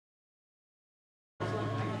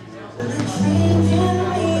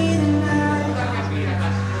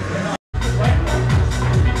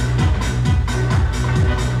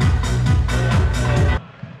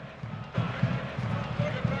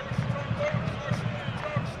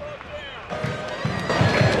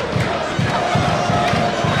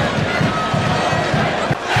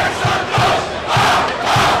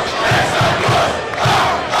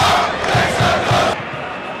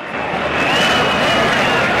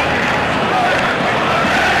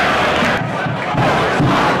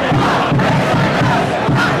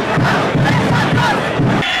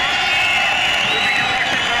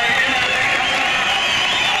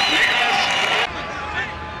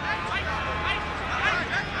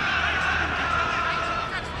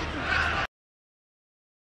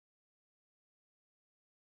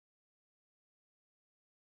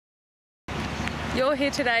You're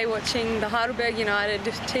here today watching the Heidelberg United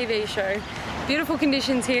TV show. Beautiful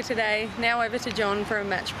conditions here today. Now over to John for a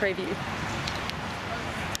match preview.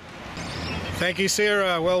 Thank you,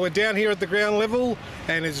 Sarah. Well, we're down here at the ground level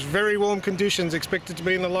and it's very warm conditions, expected to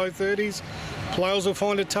be in the low 30s. Players will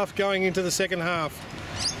find it tough going into the second half.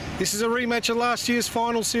 This is a rematch of last year's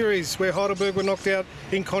final series where Heidelberg were knocked out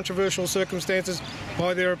in controversial circumstances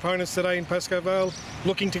by their opponents today in Pascoe Vale,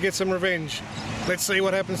 looking to get some revenge. Let's see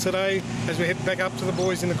what happens today as we head back up to the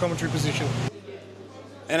boys in the commentary position.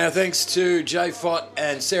 And our thanks to JFOT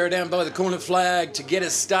and Sarah down by the corner flag to get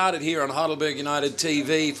us started here on Heidelberg United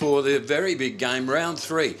TV for the very big game, round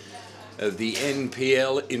 3 of the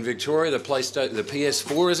NPL in Victoria, the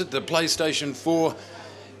PS4, is it? The PlayStation 4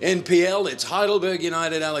 NPL. It's Heidelberg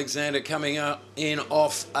United Alexander coming up in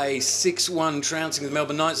off a 6-1 trouncing the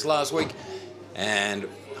Melbourne Knights last week. And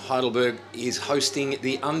Heidelberg is hosting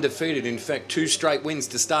the undefeated, in fact 2 straight wins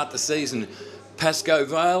to start the season, Pascoe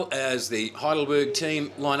Vale, as the Heidelberg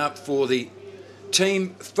team line up for the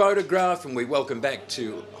team photograph. And we welcome back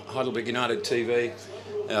to Heidelberg United TV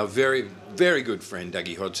our very, very good friend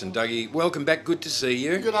Dougie Hodgson. Dougie, welcome back, good to see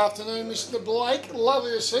you. Good afternoon, Mr. Blake.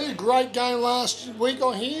 Lovely to see you. Great game last week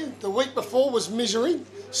on here. The week before was misery.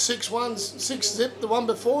 6-1, 6-zip the one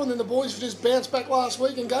before, and then the boys just bounced back last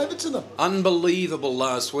week and gave it to them. Unbelievable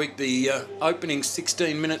last week. The opening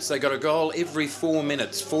 16 minutes, they got a goal every 4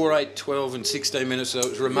 minutes. 4, 8, 12 and 16 minutes, so it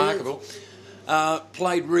was remarkable.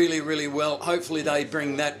 Played really, really well. Hopefully they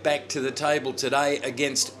bring that back to the table today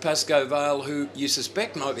against Pascoe Vale, who you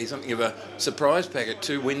suspect might be something of a surprise packet.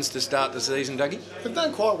 2 wins to start the season, Dougie. They've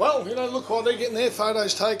done quite well. You know, look like they're getting their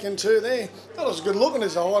photos taken too there. That was good looking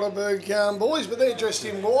as the Heidelberg boys, but they're dressed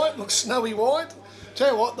in white, looks snowy white.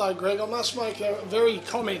 Tell you what though, Greg, I must make a very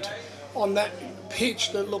comment on that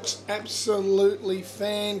pitch that looks absolutely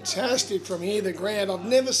fantastic from here, the ground. I've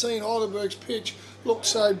never seen Heidelberg's pitch look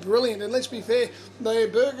so brilliant. And let's be fair, they're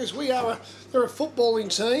Burgers. They're a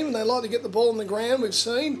footballing team and they like to get the ball on the ground, we've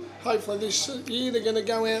seen. Hopefully this year they're going to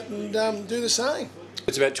go out and do the same.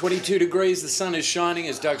 It's about 22 degrees, the sun is shining.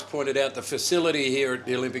 As Doug's pointed out, the facility here at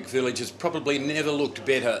the Olympic Village has probably never looked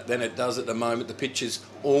better than it does at the moment. The pitch is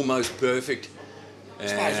almost perfect. I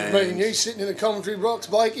suppose with me and you sitting in the commentary box,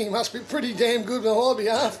 Blakey must be pretty damn good on my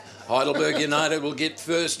behalf. Heidelberg United will get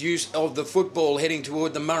first use of the football heading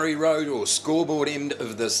toward the Murray Road or scoreboard end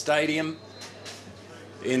of the stadium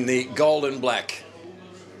in the gold and black.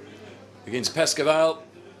 Against Pascoe Vale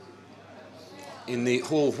in the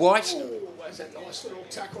Hall White. Oh, there's that nice little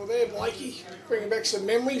tackle there, Blakey. Bringing back some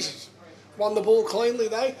memories. Won the ball cleanly,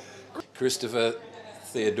 though. Christopher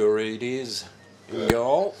Theodorides in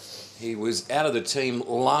goal. He was out of the team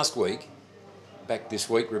last week, back this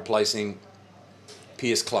week, replacing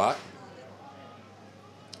Pierce Clark.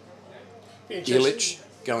 Illich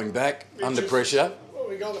going back, under pressure. Well,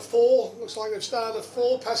 we got a 4. Looks like they've started a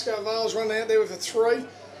 4. Pascoe Vale's running out there with a 3.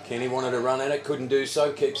 Kenny wanted to run at it, couldn't do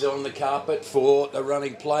so. Keeps it on the carpet for the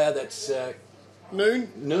running player. That's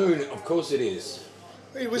Noon. Noon, of course it is.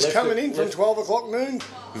 He was coming in from 12 o'clock noon.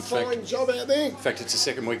 Fine job out there. In fact, it's the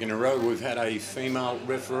second week in a row we've had a female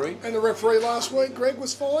referee. And the referee last week, Greg,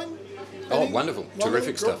 was fine. Oh, wonderful.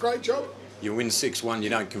 Terrific stuff. Great job. You win 6-1, you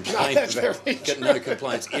don't complain. No, that's very Get no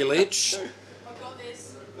complaints. Illich.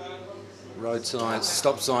 Road sign,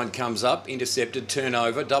 stop sign comes up, intercepted,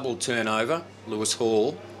 turnover, double turnover. Lewis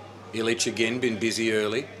Hall. Illich again, been busy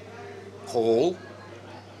early. Hall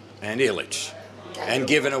and Illich. And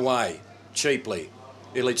given away cheaply.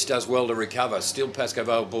 Illich does well to recover. Still Pascoe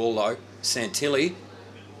Vale ball though. Santilli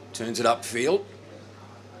turns it upfield.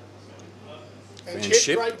 And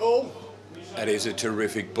Chip, great ball. That is a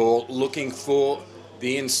terrific ball. Looking for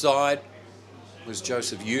the inside was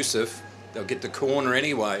Joseph Youssef. They'll get the corner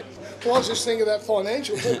anyway. Well, I was just thinking of that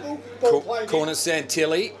financial football. Ball played corner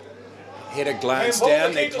Santilli. Header glance Handball, down.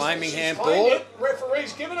 the They're keeper's- claiming she's handball. claimed it.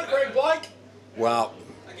 Referee's given it, Greg Blake. Well,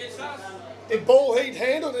 Did ball hit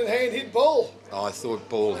hand or did hand hit ball? I thought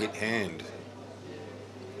ball hit hand.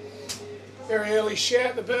 Very early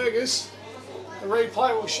shout, the Burgers. The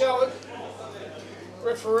replay will show it.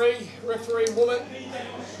 Referee woman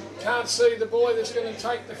can't see the boy that's going to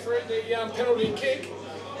take the penalty kick.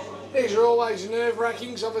 These are always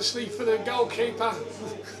nerve-wrackings, obviously, for the goalkeeper,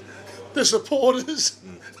 the supporters,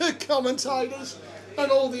 the commentators, and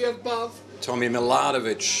all the above. Tommy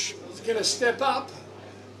Milatovic. He's going to step up,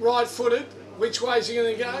 right-footed. Which way is he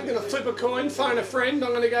going to go? Going to flip a coin, phone a friend.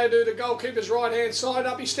 I'm going to go to the goalkeeper's right-hand side.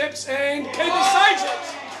 Up he steps, and keeper saves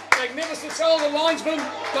it. Magnificent. So the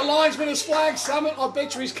linesman has flagged Summit. I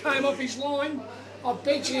bet you he's came off his line. I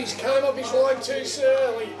bet you he's came off his line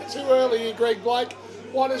too early, Greg Blake.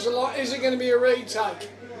 What is the line? Is it going to be a retake?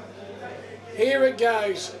 Here it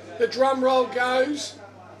goes. The drum roll goes.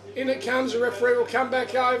 In it comes. The referee will come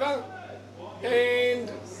back over,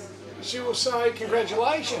 and she will say,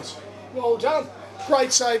 "Congratulations, well done."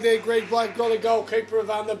 Great save there, Greg Blake. Got a goalkeeper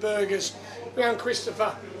of the Burgers. Round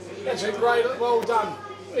Christopher. That's a great, well done.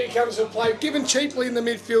 Here comes the play, given cheaply in the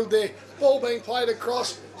midfield there. Ball being played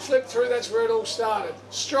across, slipped through, that's where it all started.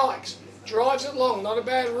 Strikes, drives it long, not a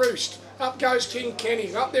bad roost. Up goes King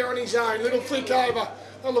Kenny, up there on his own, little flick over.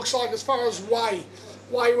 It looks like as far as Way.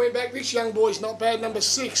 Way went back, this young boy's not bad, number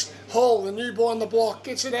 6. Hall, the new boy on the block,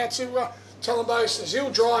 gets it out to Telembosas.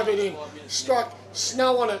 He'll drive it in. Struck,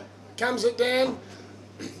 Snow on it, comes it down.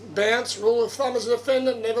 Bounce, rule of thumb as a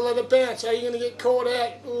defender, never let it bounce. Are you going to get caught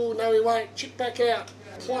out? Oh, no he won't, chip back out.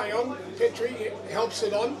 Play on, Petrie helps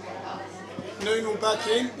it on. Noon will back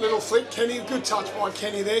in, little flick, Kenny, good touch by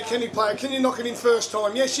Kenny there. Kenny player, can you knock it in first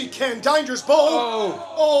time? Yes you can, dangerous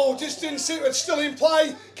ball. Oh, just didn't see it, it's still in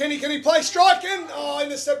play. Kenny, can he play striking? Oh,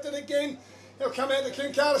 intercepted again. He'll come out to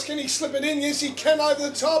Kincardis, can he slip it in? Yes he can, over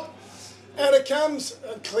the top. Out it comes,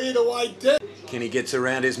 and cleared away dead. Kenny gets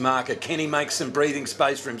around his marker. Kenny makes some breathing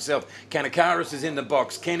space for himself. Kanakaris is in the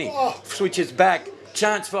box. Kenny switches back.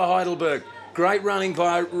 Chance for Heidelberg. Great running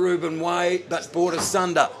by Ruben Way, but brought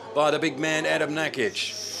asunder by the big man Adam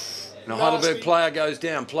Nakic. And a Heidelberg player goes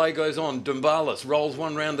down. Play goes on. Dumbalis rolls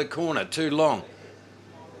one round the corner. Too long.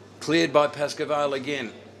 Cleared by Pascoe Vale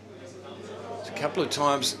again. It's a couple of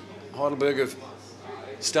times Heidelberg have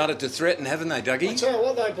started to threaten, haven't they, Dougie? I tell you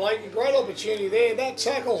what though, Blake, a great opportunity there. That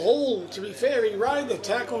tackle, Hall, to be fair, he rode the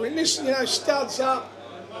tackle. And this, studs up.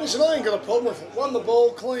 Listen, I ain't got a problem with it. Won the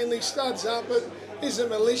ball cleanly, studs up, but is it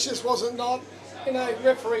malicious? Was it not?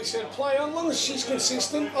 Referee said play on. As long as she's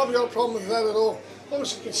consistent, I've got a problem with that at all. As long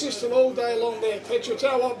as she's consistent all day long there. Petrie,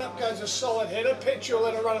 tell you what, up goes a solid header. Petrie will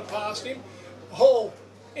let her run it past him. Hall,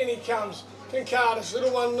 in he comes. Kincardis,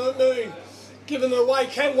 little one, Noon. Given the way,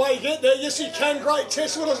 can Way get there? Yes, he can. Great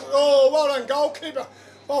test. Oh, well done, goalkeeper.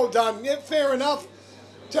 Well done. Yep, fair enough.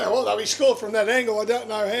 Tell you what, though, he scored from that angle. I don't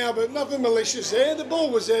know how, but nothing malicious there. The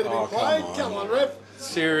ball was there to be played. Come on, ref.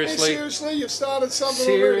 Seriously? Yeah, seriously, you've started something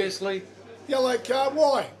already. Yellow card.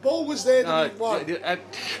 Why? Ball was there to be won.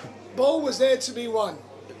 Ball was there to be won.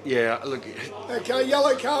 Yeah, look. Okay,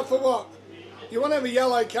 yellow card for what? You want to have a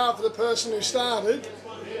yellow card for the person who started.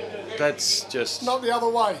 That's just... Not the other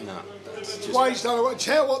way. No. Way's done it.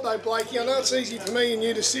 Tell you what though, Blakey, I know it's easy for me and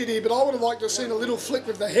you to sit here, but I would have liked to have seen a little flick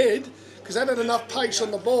with the head, because that had enough pace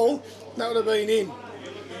on the ball, that would have been in.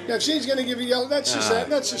 Now if she's going to give a yellow, that's just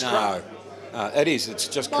crap. It is, it's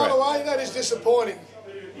just crap. By the way, that is disappointing.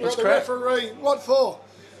 What's the crap? Referee, what for?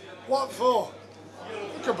 What for?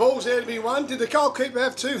 The ball's there to be won. Did the goalkeeper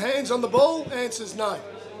have 2 hands on the ball? Answer's no.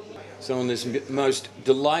 So on this most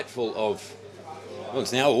delightful of, well,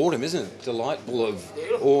 it's now autumn, isn't it? Delightful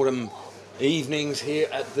of autumn evenings here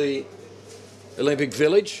at the Olympic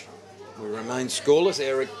Village. We remain scoreless.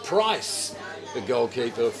 Eric Price, the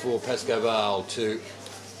goalkeeper for Pascoe Vale,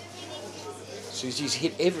 he's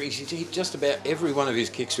hit just about every one of his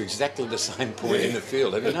kicks to exactly the same point in the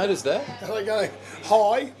field. Have you noticed that? They go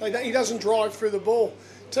high. He doesn't drive through the ball.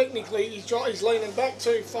 Technically, he's leaning back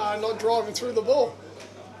too far, not driving through the ball.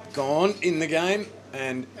 Gone in the game.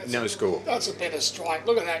 And no score. That's a better strike.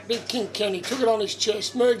 Look at that. Big King Kenny took it on his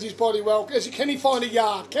chest, moved his body well. Can he find a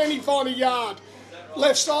yard? Can he find a yard?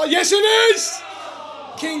 Left side. Yes, it is!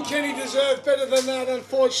 King Kenny deserved better than that,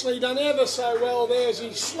 unfortunately. Done ever so well there as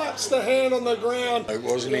he slaps the hand on the ground. It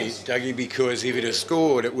wasn't he, Dougie, because if he'd have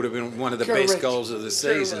scored, it would have been one of the best goals of the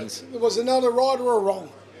season. There was another right or a wrong.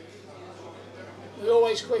 We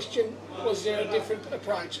always question, was there a different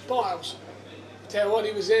approach? Biles. Tell you what,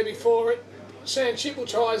 he was there before it. Sanchip will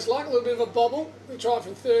try his luck, a little bit of a bobble. He'll try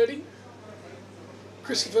from 30.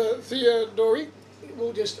 Christopher Theodori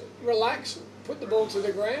will just relax, put the ball to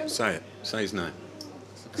the ground. Say it. Say his name.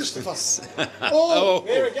 Christopher. Oh,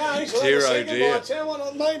 there it goes. Dear, dear. Tell what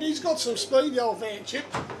I mean, he's got some speed, the old Van Chip.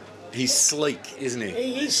 He's sleek, isn't he?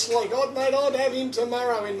 He is sleek. I'd have him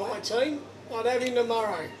tomorrow in my team. I'd have him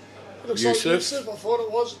tomorrow. It looks like Yusuf, I thought it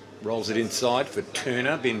was. Rolls it inside for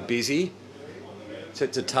Turner, been busy.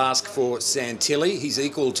 Sets a task for Santilli. He's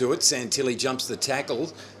equal to it. Santilli jumps the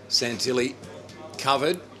tackle. Santilli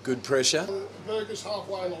covered. Good pressure. Burgers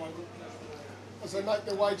halfway line as they make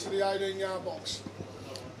their way to the 18-yard box.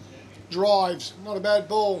 Drives, not a bad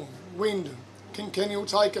ball. Wind. Kenny will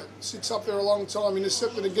take it. Sits up there a long time.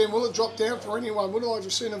 Intercepted again. Will it drop down for anyone? Would I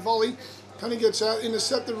have seen a volley? Kenny gets out.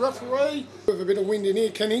 Intercepted. Referee. With a bit of wind in here.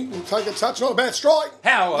 Kenny will take a touch. Not a bad strike.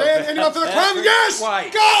 How? Down. Anyone for the Crown? Yes!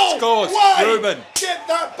 Wait. Goal! Scores. Wait. Ruben. Get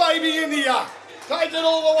that baby in here. Take it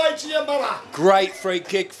all the way to your mother. Great free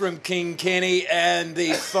kick from King Kenny, and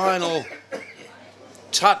the final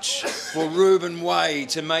touch for Ruben Way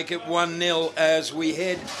to make it 1-0 as we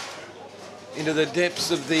head into the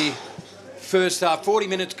depths of the first half. 40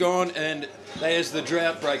 minutes gone, and there's the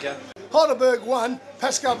drought breaker. Heidelberg 1,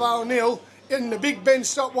 Pascoe Vale 0 in the Big Ben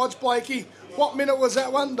stopwatch, Blakey. What minute was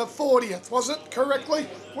that one? The 40th, was it correctly?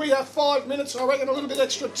 We have 5 minutes, I reckon a little bit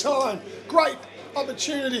extra time. Great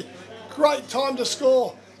opportunity, great time to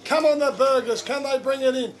score. Come on the Burgers, can they bring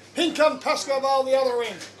it in? In comes Pascoe Vale the other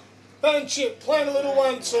end. Van Chip playing a little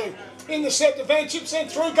 1-2. Intercepted, Van Chip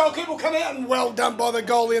sent through, goalkeeper will come out, and well done by the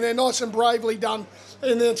goalie in there, nice and bravely done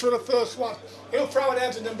in there through the first one. He'll throw it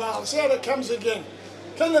out to Dembala, see how it comes again.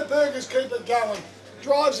 Can the Burgers keep it going?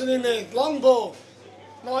 Drives it in there, long ball.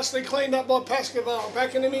 Nicely cleaned up by Pascoe Vale.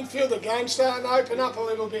 Back in the midfield, the game's starting to open up a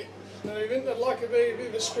little bit. Moving, I'd like to be a bit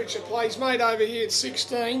of a switch of plays. Mate over here at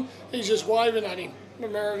 16, he's just waving at him.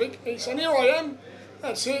 Marovic, he's saying, here I am.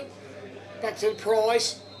 That's it. Back to the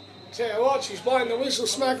prize. Tell you what, she's blowing the whistle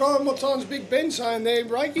smack on. What time's Big Ben saying there,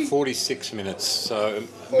 Breaky? 46 minutes, so...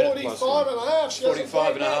 45 and a half.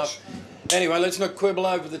 45 and a half. Anyway, let's not quibble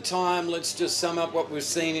over the time. Let's just sum up what we've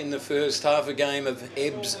seen in the first half. A game of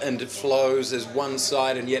ebbs and flows as one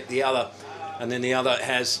side and yet the other. And then the other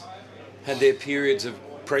has had their periods of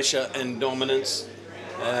pressure and dominance.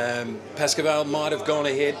 Pascoe Vale might have gone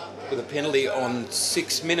ahead with a penalty on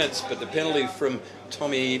 6 minutes, but the penalty from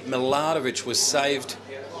Tommy Miladovic was saved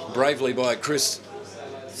bravely by Chris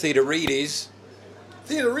Theodoridis.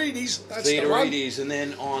 Theodoridis, that's the one. Theodoridis, and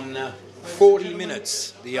then on 40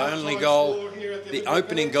 minutes, the only goal, the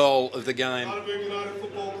opening goal of the game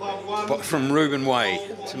from Ruben Way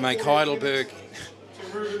to make Heidelberg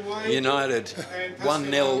United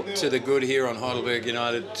 1-0 to the good here on Heidelberg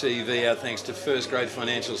United TV. Our thanks to First Grade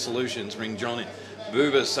Financial Solutions. Ring John in.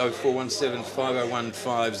 Boobus 0417 501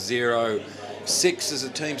 506 as the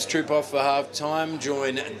teams troop off for half time.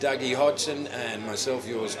 Join Dougie Hodgson and myself,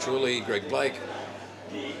 yours truly, Greg Blake.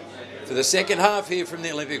 For the second half here from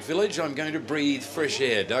the Olympic Village, I'm going to breathe fresh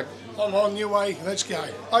air. Doug? I'm on your way. Let's go.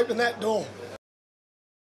 Open that door.